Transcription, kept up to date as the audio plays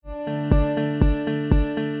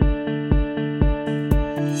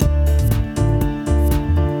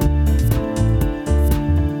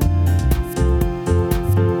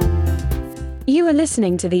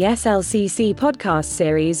listening to the CiLCA podcast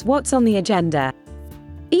series, What's on the Agenda?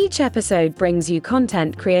 Each episode brings you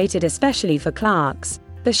content created especially for clerks.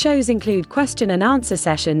 The shows include question and answer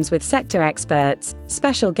sessions with sector experts,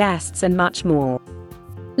 special guests, and much more.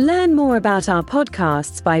 Learn more about our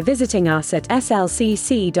podcasts by visiting us at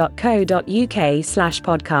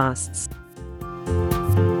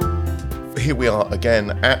slcc.co.uk/podcasts. Here we are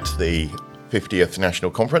again at the 50th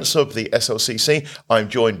National Conference of the CiLCA. I'm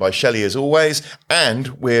joined by Shelley as always, and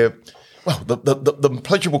we're, the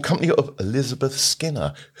pleasurable company of Elisabeth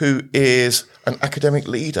Skinner, who is an academic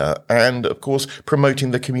leader and, of course,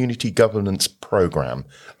 promoting the community governance programme.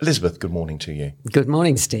 Elisabeth, good morning to you. Good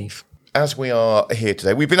morning, Steve. As we are here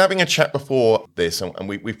today, we've been having a chat before this, and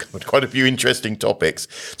we've covered quite a few interesting topics.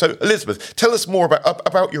 So, Elisabeth, tell us more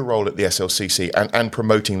about your role at the CiLCA and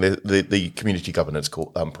promoting the community governance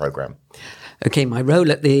programme. Okay, my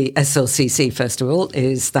role at the CiLCA, first of all,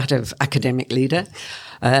 is that of academic leader.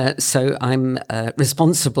 So I'm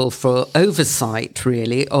responsible for oversight,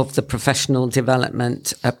 really, of the professional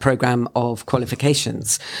development programme of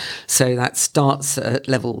qualifications. So that starts at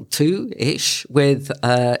level 2-ish with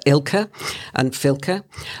CiLCA and CiLCA,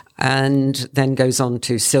 and then goes on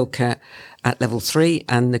to CiLCA at level 3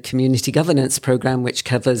 and the community governance programme, which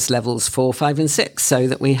covers levels 4, 5 and 6, so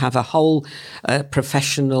that we have a whole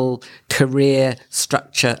professional career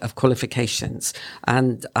structure of qualifications.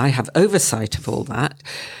 And I have oversight of all that.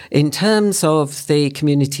 In terms of the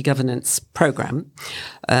community governance programme,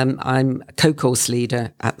 I'm co-course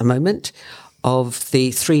leader at the moment of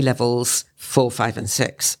the 3 levels 4, 5 and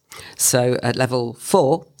 6. So at level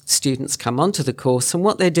 4, students come onto the course, and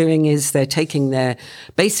what they're doing is they're taking their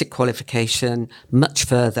basic qualification much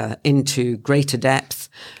further into greater depth,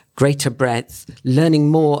 greater breadth, learning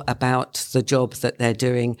more about the job that they're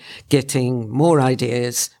doing, getting more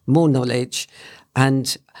ideas, more knowledge,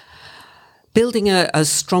 and building a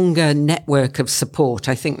stronger network of support.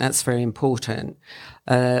 I think that's very important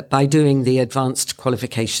by doing the advanced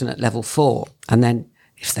qualification at level 4. And then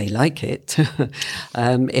if they like it,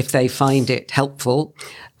 if they find it helpful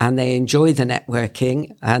and they enjoy the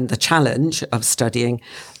networking and the challenge of studying,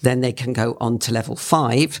 then they can go on to level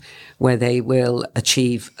 5, where they will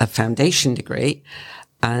achieve a foundation degree.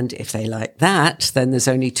 And if they like that, then there's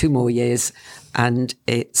only 2 more years and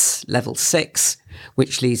it's level 6,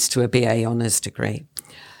 which leads to a BA honours degree.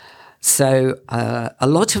 So a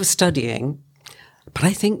lot of studying, but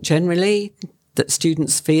I think generally that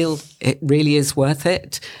students feel it really is worth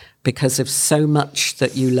it because of so much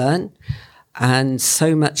that you learn and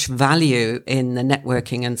so much value in the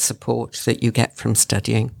networking and support that you get from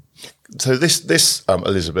studying. So this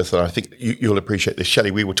Elisabeth, and I think you'll appreciate this,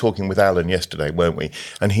 Shelley, we were talking with Alan yesterday, weren't we?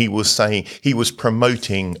 And he was saying, he was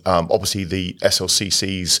promoting, obviously the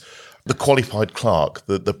CiLCA's the qualified clerk,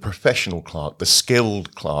 the professional clerk, the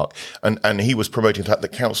skilled clerk, and he was promoting the fact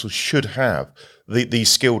that councils should have these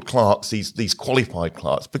skilled clerks, these qualified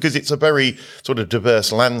clerks, because it's a very sort of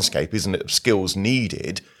diverse landscape, isn't it, of skills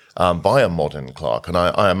needed by a modern clerk. And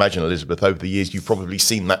I imagine, Elisabeth, over the years, you've probably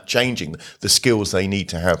seen that changing. The skills they need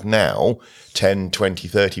to have now, 10, 20,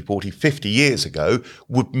 30, 40, 50 years ago,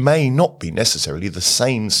 may not be necessarily the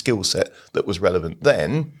same skill set that was relevant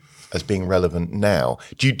then as being relevant now.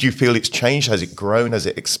 Do you feel it's changed? Has it grown? Has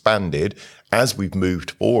it expanded as we've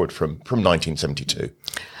moved forward from 1972?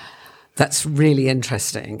 That's really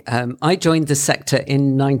interesting. I joined the sector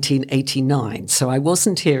in 1989, so I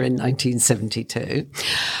wasn't here in 1972.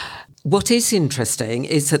 What is interesting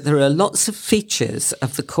is that there are lots of features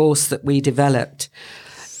of the course that we developed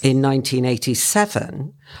in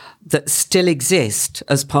 1987 that still exist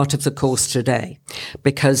as part of the course today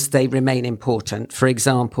because they remain important. For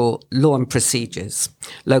example, law and procedures,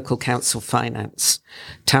 local council finance,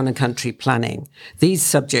 town and country planning. These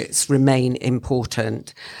subjects remain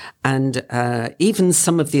important. And even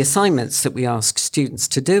some of the assignments that we ask students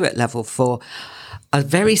to do at level 4 are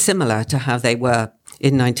very similar to how they were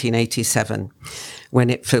in 1987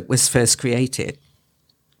 when it was first created.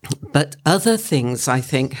 But other things, I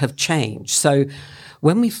think, have changed. So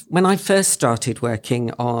when I first started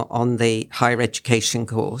working on the higher education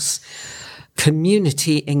course,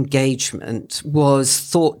 community engagement was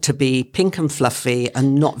thought to be pink and fluffy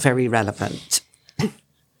and not very relevant.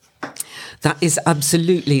 That is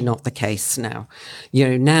absolutely not the case now. You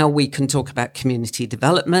know, now we can talk about community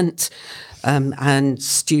development, and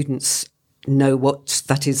students know what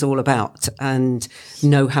that is all about and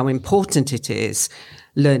know how important it is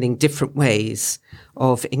learning different ways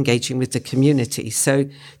of engaging with the community. So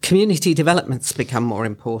community development's become more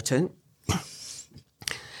important.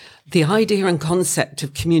 The idea and concept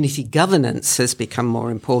of community governance has become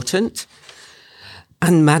more important,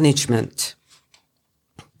 and management.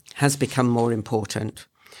 has become more important.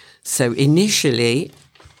 So initially,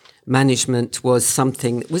 management was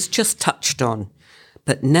something that was just touched on,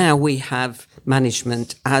 but now we have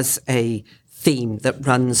management as a theme that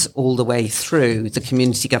runs all the way through the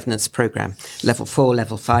community governance programme, level 4,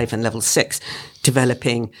 level 5 and level 6,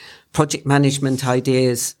 developing project management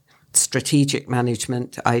ideas, strategic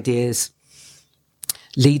management ideas,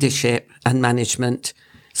 leadership and management.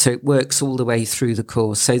 So it works all the way through the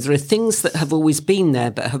course. So there are things that have always been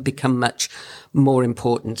there but have become much more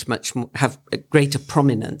important, have a greater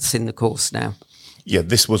prominence in the course now. Yeah,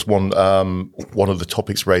 this was one of the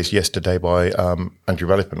topics raised yesterday by Andrew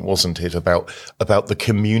Relevant, wasn't it, about the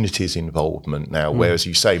community's involvement now, where, as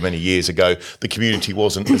you say, many years ago, the community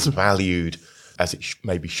wasn't as valued as it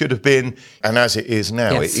maybe should have been, and as it is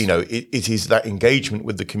now. Yes. It is that engagement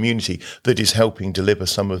with the community that is helping deliver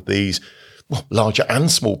some of these larger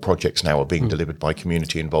and small projects now are being delivered by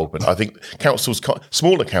community involvement. I think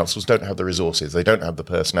smaller councils don't have the resources, they don't have the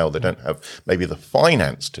personnel, they don't have maybe the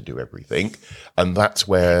finance to do everything, and that's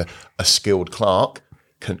where a skilled clerk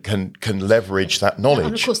can leverage that knowledge.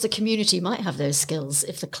 And of course, the community might have those skills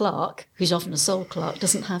if the clerk, who's often a sole clerk,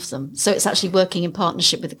 doesn't have them. So it's actually working in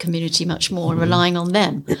partnership with the community much more and relying on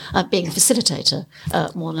them, being a facilitator,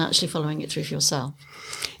 more than actually following it through for yourself.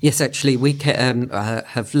 Yes, actually, we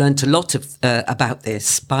have learnt a lot about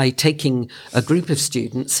this by taking a group of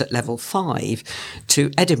students at level 5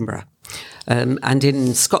 to Edinburgh. And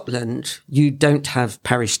in Scotland, you don't have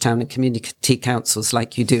parish, town and community councils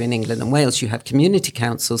like you do in England and Wales. You have community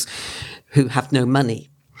councils who have no money.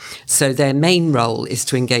 So their main role is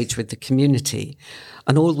to engage with the community.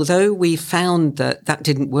 And although we found that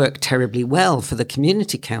didn't work terribly well for the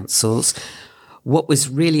community councils, what was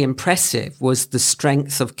really impressive was the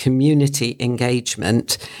strength of community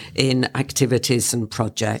engagement in activities and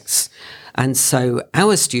projects. And so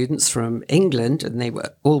our students from England, and they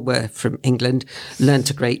were from England, learnt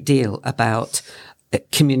a great deal about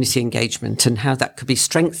community engagement and how that could be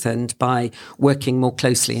strengthened by working more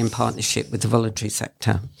closely in partnership with the voluntary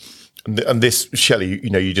sector. And this, Shelley,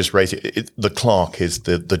 you just raised it. The clerk is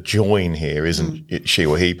the join here, isn't it, she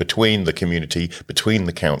or he, between the community, between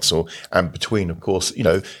the council, and between, of course,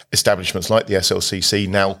 establishments like the SLCC,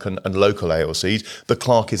 NALC, and local ALCs. The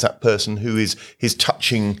clerk is that person who is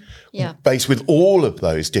touching base with all of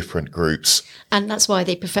those different groups. And that's why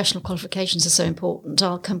the professional qualifications are so important.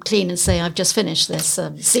 I'll come clean and say I've just finished this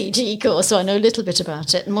CG course, so I know a little bit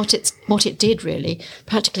about it. And what it did really,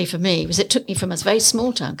 practically for me, was it took me from a very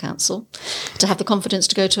small town council to have the confidence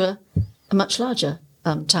to go to a much larger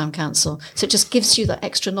town council. So it just gives you that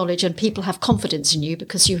extra knowledge, and people have confidence in you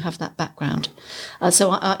because you have that background.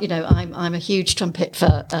 So I'm a huge trumpet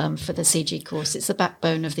for the CG course. It's the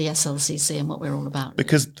backbone of the SLCC and what we're all about.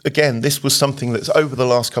 Because again, this was something that's over the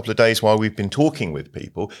last couple of days while we've been talking with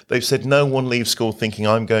people, they've said no one leaves school thinking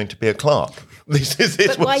I'm going to be a clerk.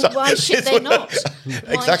 But why should they not?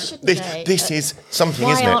 Exactly. This is something,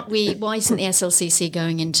 isn't it? Why isn't the SLCC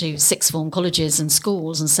going into sixth form colleges and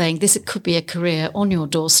schools and saying this could be a career on your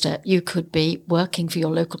doorstep? You could be working for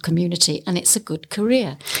your local community and it's a good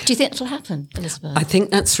career. Do you think that'll happen, Elisabeth? I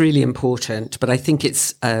think that's really important, but I think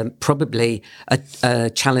it's probably a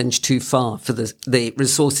challenge too far for the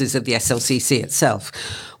resources of the SLCC itself.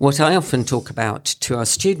 What I often talk about to our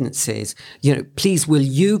students is, please will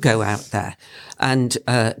you go out there and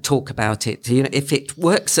talk about it? If it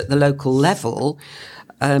works at the local level,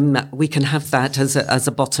 we can have that as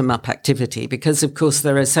a bottom-up activity because, of course,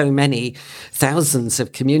 there are so many thousands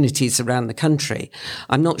of communities around the country.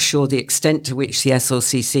 I'm not sure the extent to which the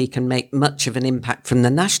SLCC can make much of an impact from the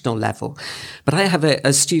national level. But I have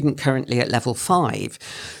a student currently at level 5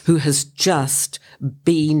 who has just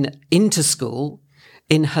been into school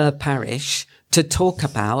in her parish to talk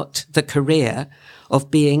about the career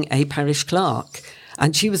of being a parish clerk.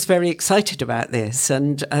 And she was very excited about this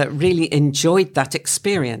and really enjoyed that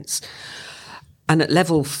experience. And at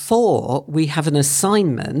level 4, we have an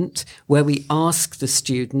assignment where we ask the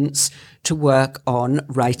students to work on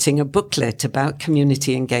writing a booklet about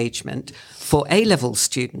community engagement for A-level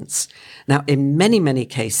students. Now, in many, many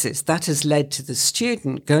cases, that has led to the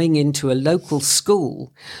student going into a local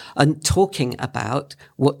school and talking about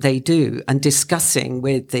what they do and discussing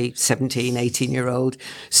with the 17, 18-year-old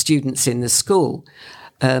students in the school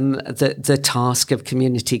the task of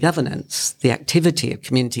community governance, the activity of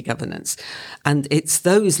community governance. And it's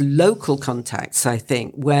those local contacts, I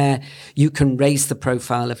think, where you can raise the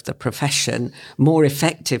profile of the profession more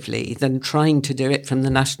effectively than trying to do it from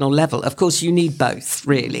the national level. Of course, you need both,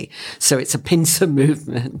 really. So it's a pincer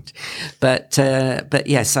movement. But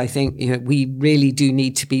yes, I think we really do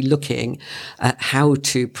need to be looking at how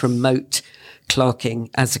to promote clerking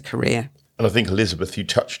as a career. And I think, Elisabeth, you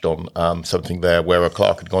touched on something there where a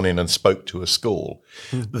clerk had gone in and spoke to a school.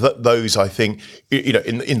 Those, I think,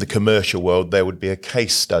 in the commercial world, there would be a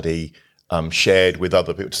case study shared with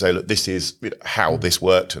other people to say, look, this is how this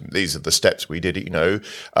worked, and these are the steps we did,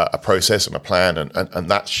 a process and a plan, and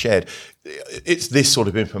that's shared. It's this sort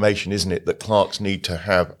of information, isn't it, that clerks need to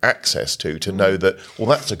have access to know that, well,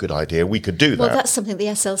 that's a good idea, we could do that. Well, that's something the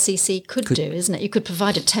SLCC could do, isn't it? You could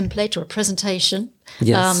provide a template or a presentation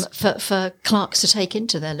for clerks to take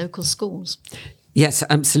into their local schools. Yes,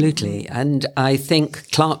 absolutely. And I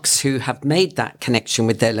think clerks who have made that connection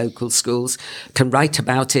with their local schools can write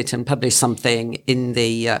about it and publish something in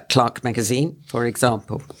the Clerk magazine, for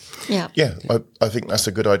example. Yeah, I think that's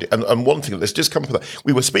a good idea. And one thing, let's just come to that.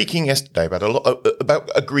 We were speaking yesterday about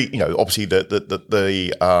obviously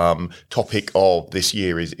the topic of this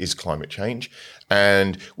year is climate change.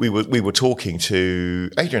 And we were talking to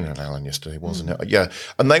Adrian and Alan yesterday, wasn't it? Yeah,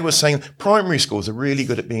 and they were saying primary schools are really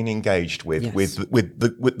good at being engaged with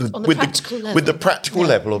the practical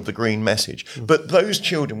level of the green message. But those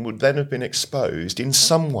children would then have been exposed in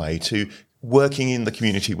some way to working in the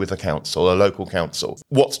community with a council, a local council.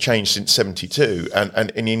 What's changed since 72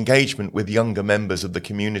 and in engagement with younger members of the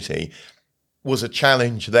community was a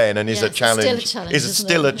challenge then, and is a challenge.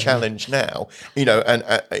 Still a challenge now. And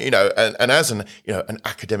as an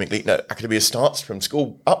academic leader, academia starts from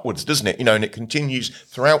school upwards, doesn't it? And it continues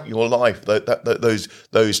throughout your life.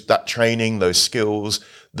 That training, those skills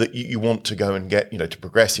that you want to go and get, to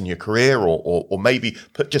progress in your career, or maybe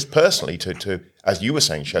just personally to, as you were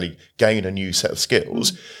saying, Shelley, gain a new set of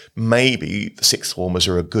skills. Maybe the sixth formers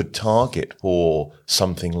are a good target for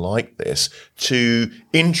something like this, to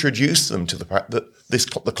introduce them to the fact that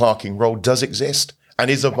the clerking role does exist and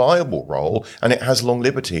is a viable role, and it has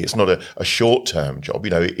longevity. It's not a short-term job.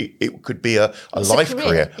 It could be a life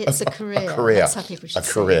career. It's a career. A career. A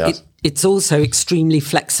career. It's also extremely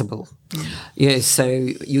flexible. So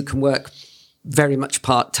you can work very much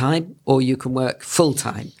part-time, or you can work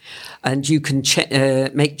full-time, and you can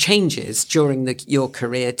make changes during your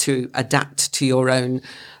career to adapt to your own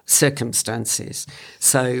circumstances.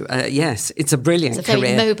 So yes, it's a brilliant career. It's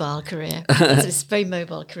a very mobile career. It's a very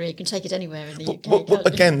mobile career. You can take it anywhere in the UK. Well,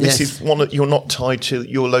 again, this is one that you're not tied to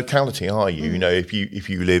your locality, are you? If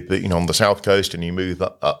you live on the south coast and you move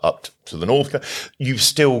up to the north coast, you've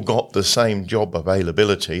still got the same job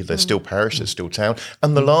availability. There's still parish, there's still town,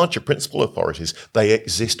 and the larger principal authorities, they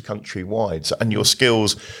exist countrywide, and your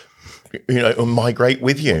skills migrate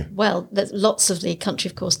with you. Well, there's lots of the country,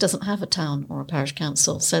 of course, doesn't have a town or a parish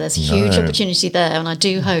council, so there's a huge opportunity there, and I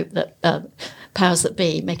do hope that powers that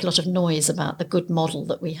be make a lot of noise about the good model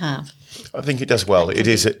that we have. I think it does well. It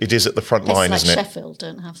is at the front line, like isn't it? Sheffield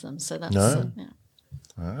don't have them, so that's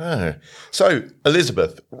So,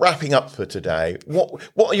 Elisabeth, wrapping up for today, what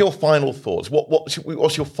are your final thoughts?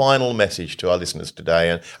 What's your final message to our listeners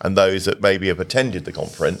today, and those that maybe have attended the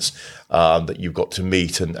conference that you've got to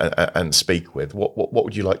meet and speak with? What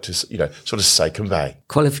would you like to convey?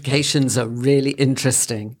 Qualifications are really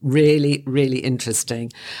interesting, really, really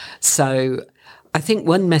interesting. So I think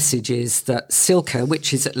one message is that CiLCA,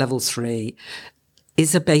 which is at level 3,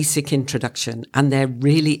 is a basic introduction, and there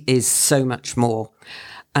really is so much more.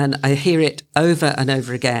 And I hear it over and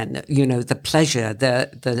over again, the pleasure,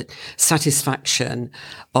 the satisfaction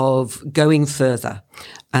of going further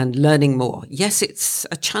and learning more. Yes, it's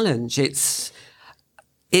a challenge.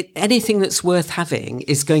 Anything that's worth having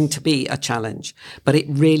is going to be a challenge, but it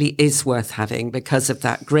really is worth having because of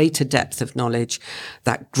that greater depth of knowledge,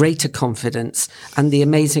 that greater confidence, and the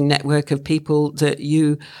amazing network of people that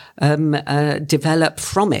you develop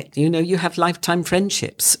from it. You have lifetime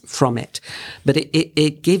friendships from it, but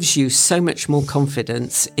it gives you so much more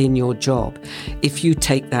confidence in your job if you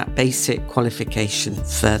take that basic qualification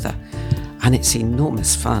further, and it's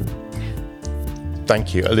enormous fun.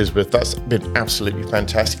 Thank you, Elisabeth. That's been absolutely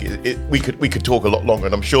fantastic. We could talk a lot longer,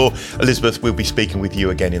 and I'm sure, Elisabeth, we'll be speaking with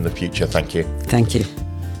you again in the future. Thank you. Thank you.